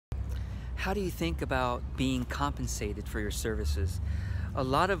how do you think about being compensated for your services? A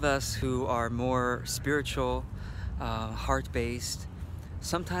lot of us who are more spiritual, heart-based,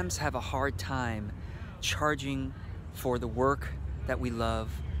 sometimes have a hard time charging for the work that we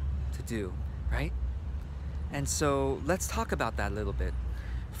love to do, right? And so let's talk about that a little bit.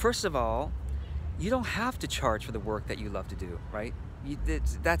 First of all, you don't have to charge for the work that you love to do, right?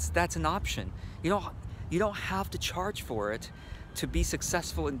 That's an option. You don't have to charge for it to be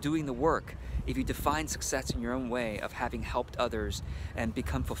successful in doing the work if you define success in your own way of having helped others and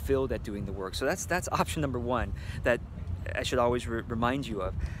become fulfilled at doing the work. So that's option number one that I should always remind you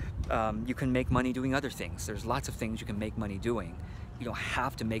of. You can make money doing other things. There's lots of things you can make money doing. You don't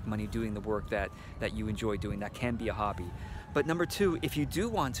have to make money doing the work that you enjoy doing. That can be a hobby. But number two, if you do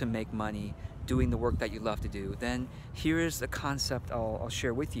want to make money doing the work that you love to do, then here is the concept I'll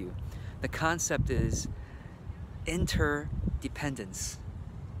share with you. The concept is interdependence.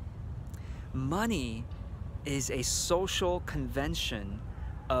 Money is a social convention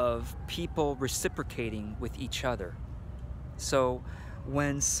of people reciprocating with each other. So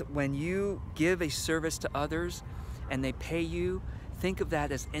when you give a service to others and they pay you, think of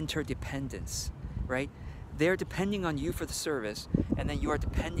that as interdependence, right? They're depending on you for the service, and then you are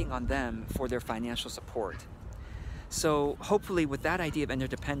depending on them for their financial support. So hopefully with that idea of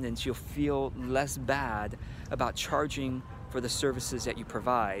interdependence, you'll feel less bad about charging for the services that you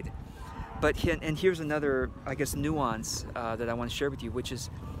provide. And here's another, I guess, nuance that I want to share with you, which is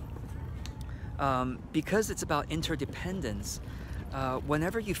because it's about interdependence,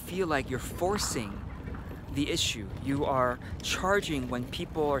 whenever you feel like you're forcing the issue, you are charging when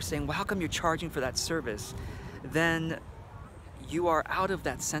people are saying, well, how come you're charging for that service? Then you are out of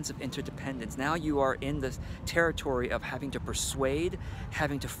that sense of interdependence. Now you are in the territory of having to persuade,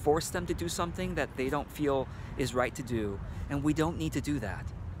 having to force them to do something that they don't feel is right to do. And we don't need to do that.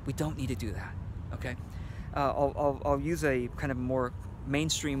 We don't need to do that, okay? I'll use a kind of more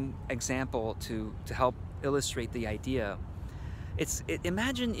mainstream example to help illustrate the idea.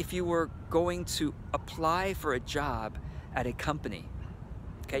 Imagine if you were going to apply for a job at a company.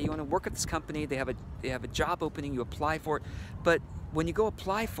 Okay, you want to work at this company, they have a job opening, you apply for it, but when you go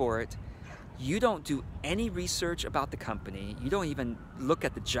apply for it, you don't do any research about the company, you don't even look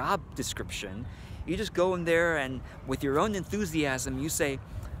at the job description, you just go in there and with your own enthusiasm you say,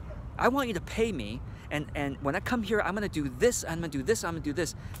 I want you to pay me, and when I come here I'm going to do this, I'm going to do this, I'm going to do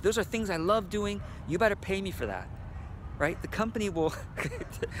this. Those are things I love doing, you better pay me for that. Right? The company will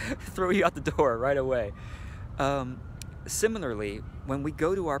throw you out the door right away. Similarly, when we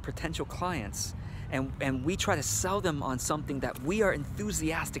go to our potential clients and we try to sell them on something that we are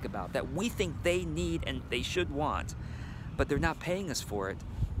enthusiastic about, that we think they need and they should want, but they're not paying us for it,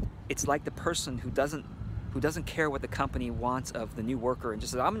 it's like the person who doesn't care what the company wants of the new worker and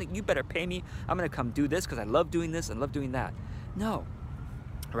just says, you better pay me, I'm gonna come do this because I love doing this and love doing that. No.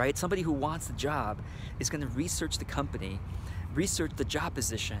 Right? Somebody who wants the job is going to research the company, research the job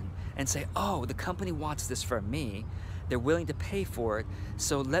position, and say, oh, the company wants this from me. They're willing to pay for it.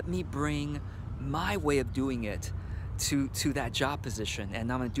 So let me bring my way of doing it to that job position.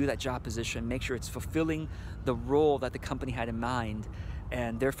 And I'm going to do that job position, make sure it's fulfilling the role that the company had in mind.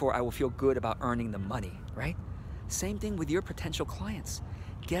 And therefore, I will feel good about earning the money, right? Same thing with your potential clients.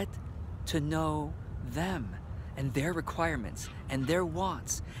 Get to know them and their requirements and their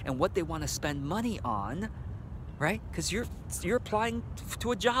wants and what they want to spend money on, right? Because you're applying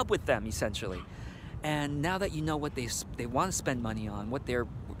to a job with them essentially, and now that you know what they want to spend money on, what their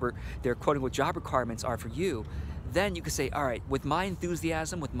quote-unquote job requirements are for you, then you can say, all right, with my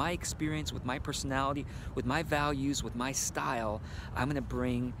enthusiasm, with my experience, with my personality, with my values, with my style, I'm going to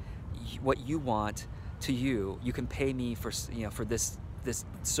bring what you want to you. You can pay me for this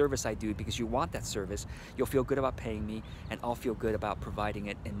service I do because you want that service. You'll feel good about paying me, and I'll feel good about providing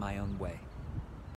it in my own way.